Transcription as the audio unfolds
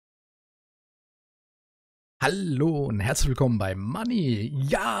Hallo und herzlich willkommen bei Money.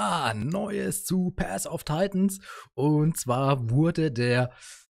 Ja, Neues zu Pass of Titans. Und zwar wurde der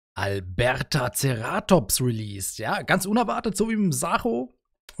Albertaceratops released. Ja, ganz unerwartet, so wie mit dem Sacho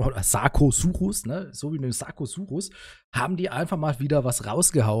oder Sarcosuchus, ne? So wie mit dem Sarcosuchus, haben die einfach mal wieder was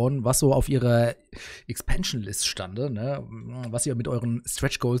rausgehauen, was so auf ihrer Expansion-List stande, ne? Was ihr mit euren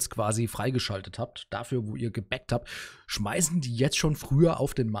Stretch Goals quasi freigeschaltet habt, dafür, wo ihr gebackt habt, schmeißen die jetzt schon früher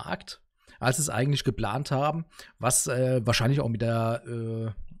auf den Markt, als es eigentlich geplant haben, was wahrscheinlich auch mit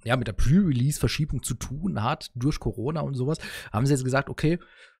der Pre-Release-Verschiebung zu tun hat, durch Corona und sowas, haben sie jetzt gesagt, okay,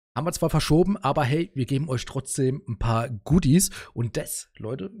 haben wir zwar verschoben, aber hey, wir geben euch trotzdem ein paar Goodies. Und das,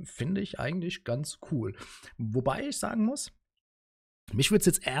 Leute, finde ich eigentlich ganz cool. Wobei ich sagen muss, mich würde es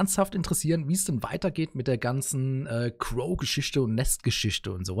jetzt ernsthaft interessieren, wie es denn weitergeht mit der ganzen Crow-Geschichte und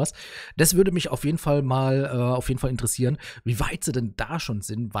Nest-Geschichte und sowas. Das würde mich auf jeden Fall interessieren, wie weit sie denn da schon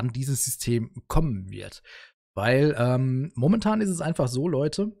sind, wann dieses System kommen wird. Weil momentan ist es einfach so,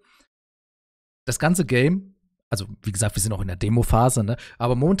 Leute, das ganze Game, also wie gesagt, wir sind auch in der Demo-Phase, ne?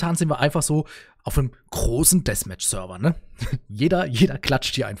 Aber momentan sind wir einfach so auf einem großen Deathmatch-Server, ne? jeder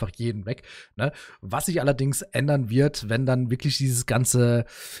klatscht hier einfach jeden weg, ne? Was sich allerdings ändern wird, wenn dann wirklich dieses ganze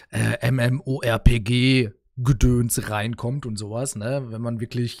MMORPG-Gedöns reinkommt und sowas, ne? Wenn man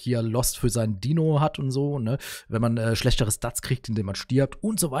wirklich hier Lost für seinen Dino hat und so, ne? Wenn man schlechtere Stats kriegt, indem man stirbt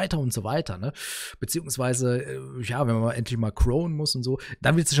und so weiter, ne? Beziehungsweise, ja, wenn man mal endlich mal crowen muss und so,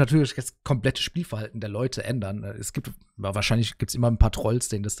 dann wird sich natürlich das komplette Spielverhalten der Leute ändern. Wahrscheinlich gibt's immer ein paar Trolls,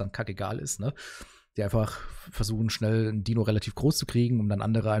 denen das dann kackegal ist, ne? Die einfach versuchen, schnell einen Dino relativ groß zu kriegen, um dann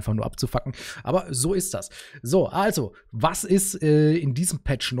andere einfach nur abzufacken. Aber so ist das. So, also, was ist in diesem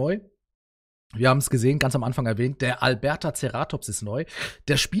Patch neu? Wir haben es gesehen, ganz am Anfang erwähnt, der Albertaceratops ist neu.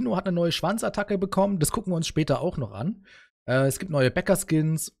 Der Spino hat eine neue Schwanzattacke bekommen, das gucken wir uns später auch noch an. Es gibt neue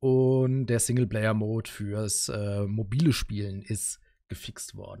Bäcker-Skins und der Singleplayer-Mode fürs mobile Spielen ist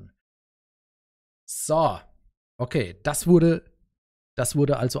gefixt worden. So, okay, das wurde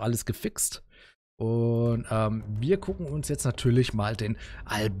also alles gefixt. Und wir gucken uns jetzt natürlich mal den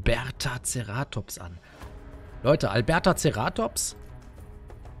Albertaceratops an. Leute, Albertaceratops,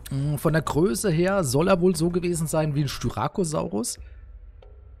 von der Größe her soll er wohl so gewesen sein wie ein Styracosaurus.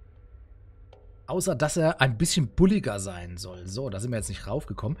 Außer, dass er ein bisschen bulliger sein soll. So, da sind wir jetzt nicht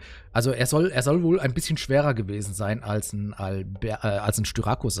raufgekommen. Also, er soll wohl ein bisschen schwerer gewesen sein als ein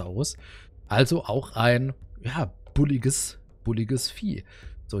Styracosaurus. Also auch ein, ja, bulliges Vieh.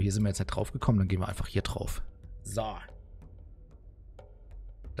 So, hier sind wir jetzt nicht draufgekommen, dann gehen wir einfach hier drauf. So.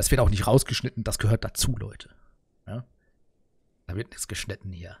 Das wird auch nicht rausgeschnitten, das gehört dazu, Leute. Ja? Da wird nichts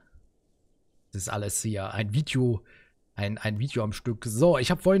geschnitten hier. Das ist alles hier ein Video am Stück. So,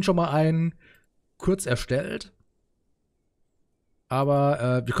 ich habe vorhin schon mal einen kurz erstellt.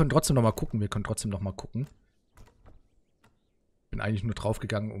 Aber wir können trotzdem noch mal gucken. Bin eigentlich nur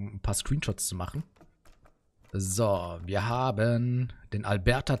draufgegangen, um ein paar Screenshots zu machen. So, wir haben den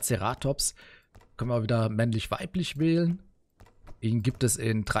Albertaceratops. Können wir wieder männlich-weiblich wählen. Ihn gibt es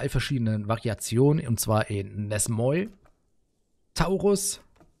in 3 verschiedenen Variationen. Und zwar in Nesmoi, Taurus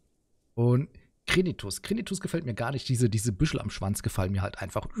und Krinitus. Krinitus gefällt mir gar nicht. Diese Büschel am Schwanz gefallen mir halt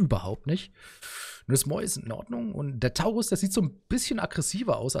einfach überhaupt nicht. Nesmoi ist in Ordnung. Und der Taurus, der sieht so ein bisschen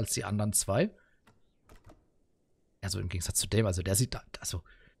aggressiver aus als die anderen 2. Also im Gegensatz zu dem, also der sieht da, also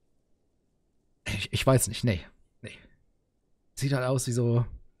ich weiß nicht, nee. Sieht halt aus wie so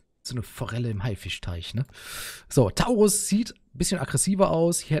eine Forelle im Haifischteich, ne? So, Taurus sieht ein bisschen aggressiver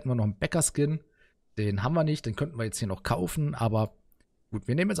aus. Hier hätten wir noch einen Bäcker-Skin. Den haben wir nicht, den könnten wir jetzt hier noch kaufen, aber gut,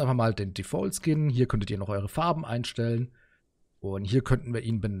 wir nehmen jetzt einfach mal den Default-Skin. Hier könntet ihr noch eure Farben einstellen. Und hier könnten wir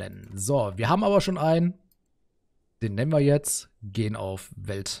ihn benennen. So, wir haben aber schon einen. Den nennen wir jetzt. Gehen auf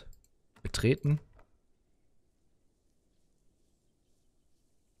Welt betreten.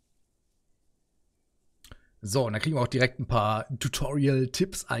 So, und dann kriegen wir auch direkt ein paar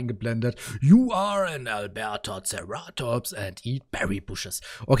Tutorial-Tipps eingeblendet. You are an Albertaceratops and eat berry bushes.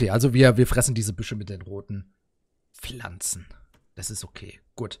 Okay, also wir fressen diese Büsche mit den roten Pflanzen. Das ist okay.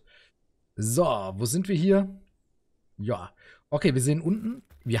 Gut. So, wo sind wir hier? Ja. Okay, wir sehen unten,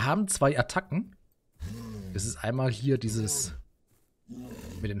 wir haben 2 Attacken. Das ist einmal hier dieses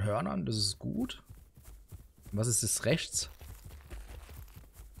mit den Hörnern. Das ist gut. Was ist das rechts?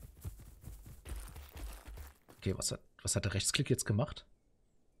 Okay, was hat der Rechtsklick jetzt gemacht?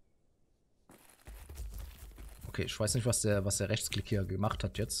 Okay, ich weiß nicht, was der Rechtsklick hier gemacht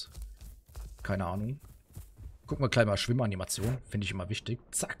hat jetzt. Keine Ahnung. Gucken wir gleich mal Schwimmanimation. Finde ich immer wichtig.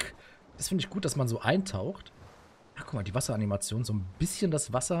 Zack. Das finde ich gut, dass man so eintaucht. Ach, guck mal, die Wasseranimation. So ein bisschen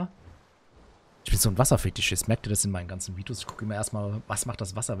das Wasser. Ich bin so ein Wasserfetischist. Merkt ihr das in meinen ganzen Videos? Ich gucke immer erstmal, was macht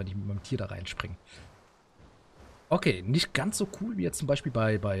das Wasser, wenn ich mit meinem Tier da reinspringe. Okay, nicht ganz so cool wie jetzt zum Beispiel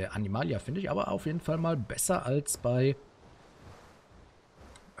bei Animalia, finde ich, aber auf jeden Fall mal besser als bei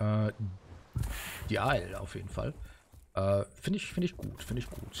äh, die Isle, auf jeden Fall. Finde ich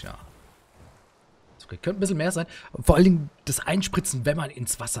gut, ja. Okay, könnte ein bisschen mehr sein. Vor allen Dingen das Einspritzen, wenn man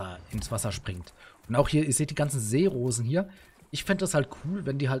ins Wasser springt. Und auch hier, ihr seht die ganzen Seerosen hier. Ich fände das halt cool,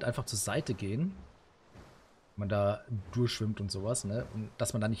 wenn die halt einfach zur Seite gehen. Man da durchschwimmt und sowas, ne? Und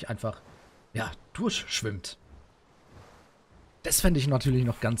dass man da nicht einfach, ja, durchschwimmt. Das fände ich natürlich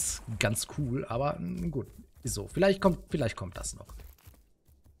noch ganz, ganz cool, aber gut, ist so. Vielleicht kommt das noch.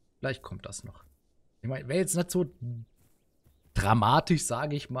 Vielleicht kommt das noch. Ich meine, wäre jetzt nicht so dramatisch,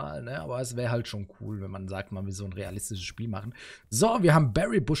 sage ich mal, ne? Aber es wäre halt schon cool, wenn man sagt, man will so ein realistisches Spiel machen. So, wir haben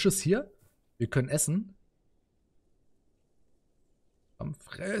Berry Bushes hier. Wir können essen. Komm,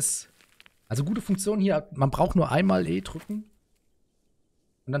 friss. Also gute Funktion hier, man braucht nur einmal E drücken.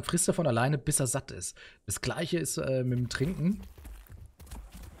 Und dann frisst er von alleine, bis er satt ist. Das gleiche ist mit dem Trinken.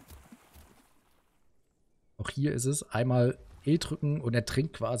 Auch hier ist es einmal E drücken und er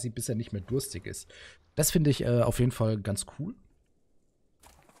trinkt quasi, bis er nicht mehr durstig ist. Das finde ich auf jeden Fall ganz cool.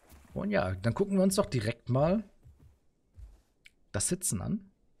 Und ja, dann gucken wir uns doch direkt mal das Sitzen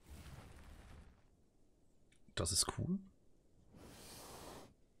an. Das ist cool.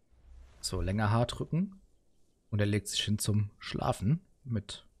 So, länger H drücken. Und er legt sich hin zum Schlafen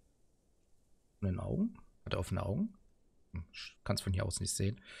mit offenen Augen. Hat er offene Augen? Kann es von hier aus nicht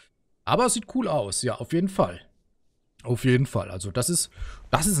sehen. Aber es sieht cool aus, ja, auf jeden Fall. Auf jeden Fall. Also das ist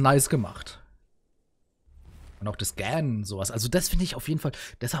nice gemacht. Und auch das Gähnen und sowas. Also das finde ich auf jeden Fall,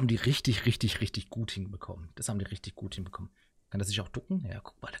 das haben die richtig, richtig, richtig gut hinbekommen. Das haben die richtig gut hinbekommen. Kann er sich auch ducken? Ja,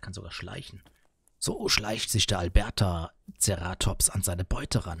 guck mal, der kann sogar schleichen. So schleicht sich der Albertaceratops an seine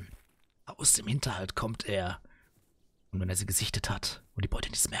Beute ran. Aus dem Hinterhalt kommt er. Und wenn er sie gesichtet hat und die Beute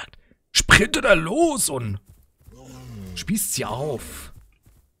nichts merkt, sprintet er los und spießt sie auf.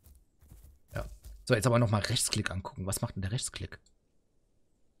 Ja. So, jetzt aber nochmal Rechtsklick angucken. Was macht denn der Rechtsklick?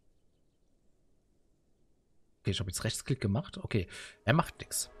 Okay, ich habe jetzt Rechtsklick gemacht. Okay, er macht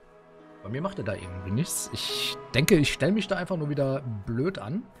nichts. Bei mir macht er da irgendwie nichts. Ich denke, ich stelle mich da einfach nur wieder blöd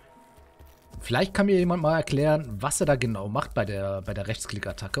an. Vielleicht kann mir jemand mal erklären, was er da genau macht bei der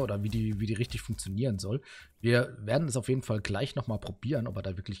Rechtsklick-Attacke oder wie die richtig funktionieren soll. Wir werden es auf jeden Fall gleich nochmal probieren, ob er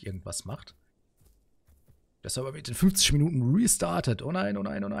da wirklich irgendwas macht. Der Server wird in 50 Minuten restartet. Oh nein, oh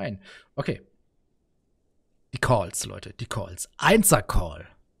nein, oh nein. Okay. Die Calls, Leute, die Calls. Einser-Call.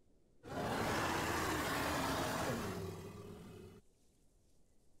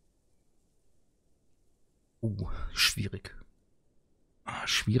 Schwierig.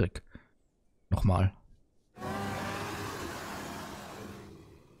 Schwierig. Nochmal.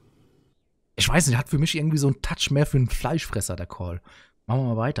 Ich weiß nicht, hat für mich irgendwie so einen Touch mehr für einen Fleischfresser, der Call. Machen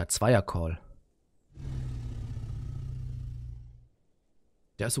wir mal weiter. Zweier-Call.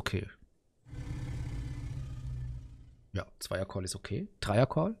 Der ist okay. Ja, Zweier-Call ist okay.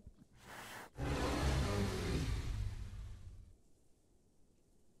 Dreier-Call.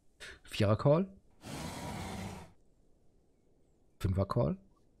 Vierer-Call. Fünfer-Call.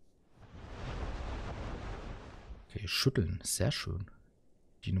 Okay, schütteln. Sehr schön.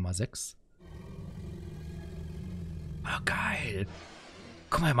 Die Nummer 6. Ah, geil.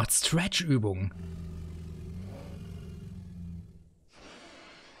 Guck mal, er macht Stretch-Übungen.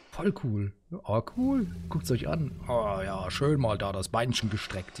 Voll cool. Oh, cool. Guckt's euch an. Oh ja, schön mal da das Beinchen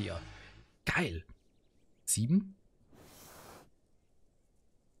gestreckt hier. Geil. 7.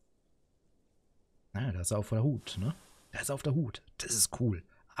 Naja, der ist auf der Hut, ne? Der ist auf der Hut. Das ist cool.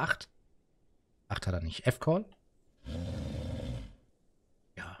 8. 8 hat er nicht. F-Call.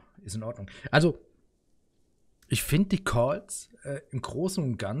 Ja, ist in Ordnung. Also, ich finde die Calls im Großen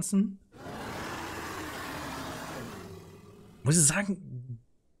und Ganzen, muss ich sagen,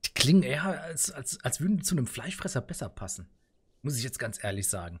 die klingen eher, als würden die zu einem Fleischfresser besser passen. Muss ich jetzt ganz ehrlich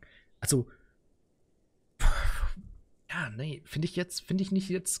sagen. Also, ja, nee, finde ich nicht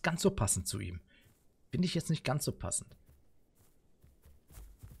jetzt ganz so passend zu ihm. Finde ich jetzt nicht ganz so passend.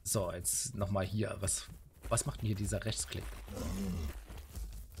 So, jetzt nochmal hier. Was macht denn hier dieser Rechtsklick?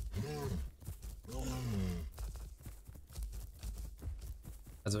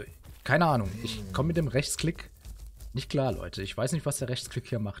 Also, keine Ahnung. Ich komme mit dem Rechtsklick nicht klar, Leute. Ich weiß nicht, was der Rechtsklick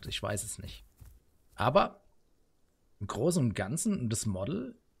hier macht. Ich weiß es nicht. Aber im Großen und Ganzen, das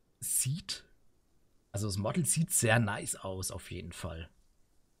Model sieht sehr nice aus, auf jeden Fall.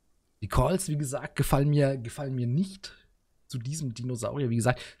 Die Calls, wie gesagt, gefallen mir nicht zu diesem Dinosaurier. Wie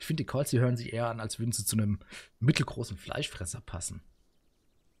gesagt, ich finde, die Calls, die hören sich eher an, als würden sie zu einem mittelgroßen Fleischfresser passen.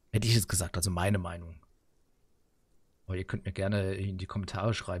 Hätte ich jetzt gesagt, also meine Meinung. Aber ihr könnt mir gerne in die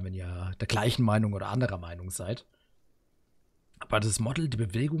Kommentare schreiben, wenn ihr der gleichen Meinung oder anderer Meinung seid. Aber das Model, die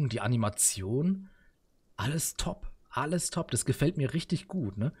Bewegung, die Animation, alles top. Alles top. Das gefällt mir richtig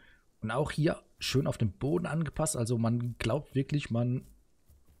gut, ne? Und auch hier schön auf den Boden angepasst. Also man glaubt wirklich, man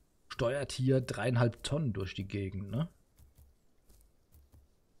steuert hier 3,5 Tonnen durch die Gegend, ne?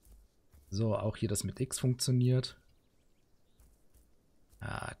 So, auch hier das mit X funktioniert.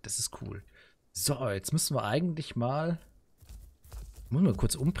 Ah, das ist cool. So, jetzt müssen wir eigentlich mal... Müssen wir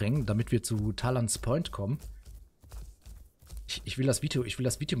kurz umbringen, damit wir zu Talans Point kommen. Ich will das Video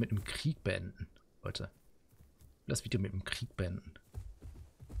mit einem Krieg beenden, Leute. Ich will das Video mit einem Krieg beenden.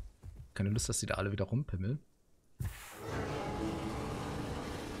 Keine Lust, dass die da alle wieder rumpimmeln.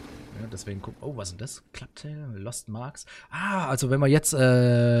 Ja, deswegen gucken. Oh, was ist denn das? Klapptail, Lost Marks. Ah, also wenn man jetzt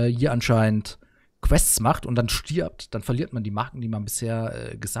hier anscheinend Quests macht und dann stirbt, dann verliert man die Marken, die man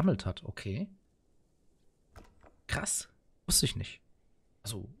bisher gesammelt hat. Okay. Krass. Wusste ich nicht.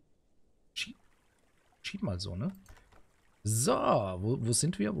 Also, cheat mal so, ne? So, wo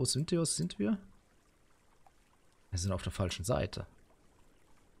sind wir? Wo sind wir? Wir sind auf der falschen Seite.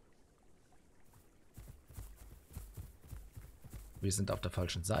 Wir sind auf der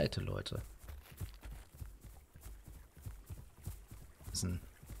falschen Seite, Leute.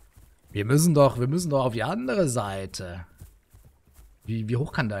 Wir müssen doch auf die andere Seite. Wie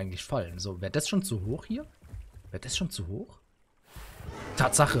hoch kann der eigentlich fallen? So, wäre das schon zu hoch hier? Wäre das schon zu hoch?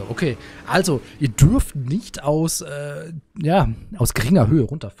 Tatsache, okay. Also, ihr dürft nicht aus geringer Höhe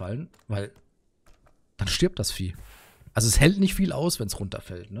runterfallen, weil dann stirbt das Vieh. Also es hält nicht viel aus, wenn es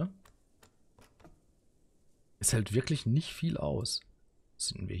runterfällt, ne? Es hält wirklich nicht viel aus. Was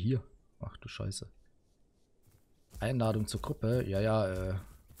sind wir hier? Ach du Scheiße. Einladung zur Gruppe. Ja,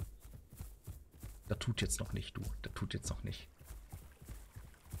 das tut jetzt noch nicht, du. Das tut jetzt noch nicht.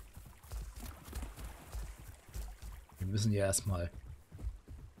 Wir müssen ja erstmal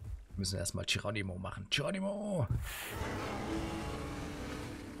Geronimo machen. Geronimo!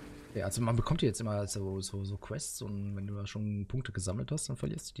 Ja, also man bekommt hier jetzt immer so Quests und wenn du da schon Punkte gesammelt hast, dann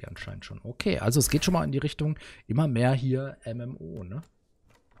verlierst du die anscheinend schon. Okay, also es geht schon mal in die Richtung immer mehr hier MMO, ne?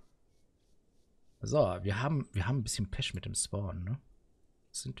 So, wir haben ein bisschen Pech mit dem Spawn, ne?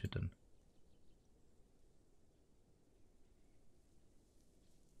 Was sind wir denn?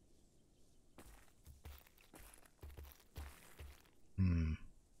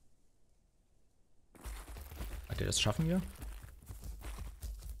 Hat ihr das schaffen hier?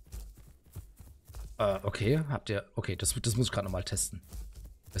 Okay, okay, das muss ich gerade nochmal testen.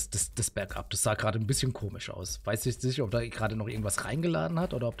 Das Backup, das sah gerade ein bisschen komisch aus. Weiß ich nicht, ob da gerade noch irgendwas reingeladen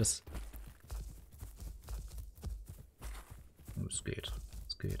hat oder ob das... Es geht.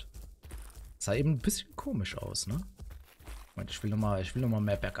 Es geht. Sah eben ein bisschen komisch aus, ne? Moment, ich will noch mal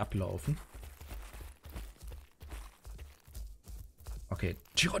mehr bergab laufen. Okay,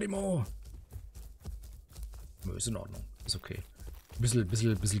 Geronimo! Ist in Ordnung. Ist okay.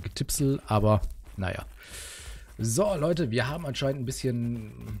 Bisschen getipsel, aber naja. So, Leute, wir haben anscheinend ein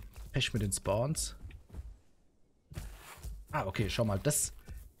bisschen Pech mit den Spawns. Ah, okay, schau mal. Das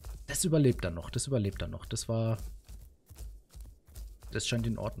überlebt dann noch. Das überlebt dann noch. Das scheint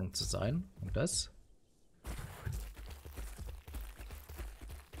in Ordnung zu sein. Und das?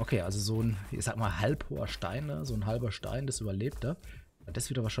 Okay, also so ein, ich sag mal, halbhoher Stein, ne? So ein halber Stein, das überlebt er. Das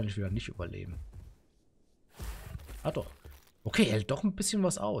wird er wahrscheinlich wieder nicht überleben. Ah, doch. Okay, hält doch ein bisschen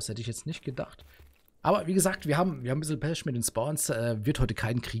was aus. Hätte ich jetzt nicht gedacht. Aber wie gesagt, wir haben ein bisschen Pech mit den Spawns. Wird heute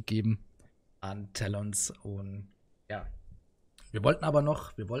keinen Krieg geben an Talons. Und ja. Wir wollten aber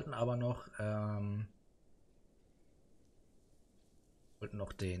noch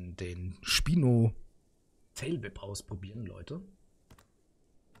den Spino Tailwhip ausprobieren, Leute.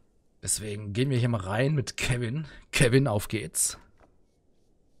 Deswegen gehen wir hier mal rein mit Kevin. Kevin, auf geht's.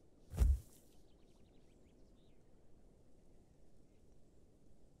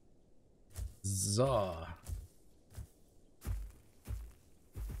 So.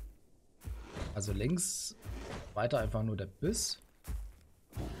 Also links weiter einfach nur der Biss.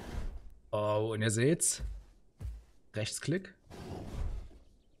 Oh, und ihr seht's. Rechtsklick.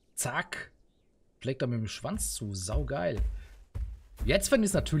 Zack. Schlägt er mit dem Schwanz zu. Saugeil. Jetzt fände ich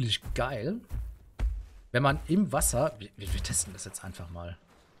es natürlich geil, wenn man im Wasser. Wir testen das jetzt einfach mal.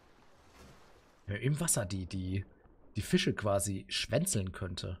 Wenn man im Wasser die Fische quasi schwänzeln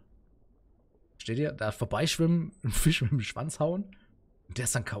könnte. Steht ihr? Da vorbeischwimmen, einen Fisch mit dem Schwanz hauen und der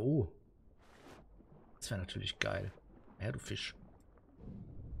ist dann K.O. Das wäre natürlich geil. Ja, du Fisch.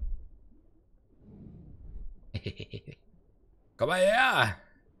 Komm mal her!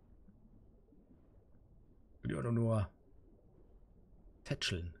 Ich will ja nur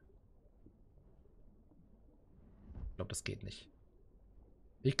tätscheln. Ich glaube, das geht nicht.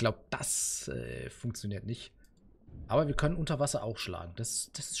 Ich glaube, das funktioniert nicht. Aber wir können unter Wasser auch schlagen. Das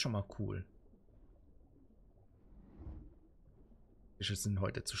ist schon mal cool. Fische sind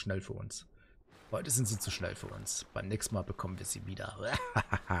heute zu schnell für uns. Heute sind sie zu schnell für uns. Beim nächsten Mal bekommen wir sie wieder.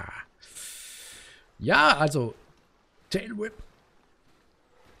 Ja, also Tail Whip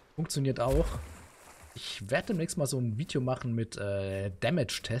funktioniert auch. Ich werde demnächst mal so ein Video machen mit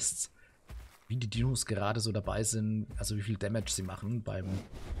Damage-Tests. Wie die Dinos gerade so dabei sind. Also wie viel Damage sie machen beim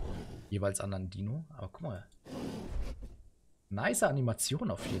jeweils anderen Dino. Aber guck mal. Nice Animation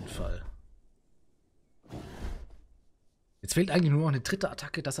auf jeden Fall. Jetzt fehlt eigentlich nur noch eine dritte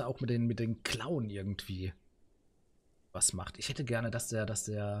Attacke, dass er auch mit den Klauen irgendwie was macht. Ich hätte gerne, dass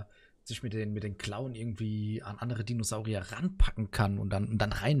der sich mit den Klauen irgendwie an andere Dinosaurier ranpacken kann und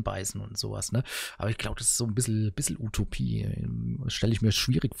dann reinbeißen und sowas, ne? Aber ich glaube, das ist so ein bisschen Utopie. Stelle ich mir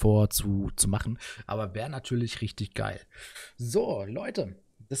schwierig vor zu machen. Aber wäre natürlich richtig geil. So, Leute.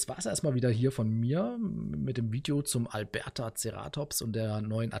 Das war es erstmal wieder hier von mir mit dem Video zum Albertaceratops und der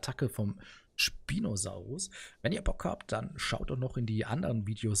neuen Attacke vom Spinosaurus. Wenn ihr Bock habt, dann schaut doch noch in die anderen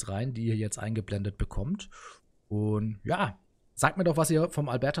Videos rein, die ihr jetzt eingeblendet bekommt. Und ja, sagt mir doch, was ihr vom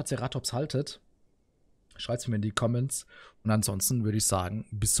Albertaceratops haltet. Schreibt es mir in die Comments. Und ansonsten würde ich sagen,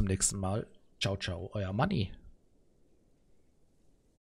 bis zum nächsten Mal. Ciao, ciao, euer Manni.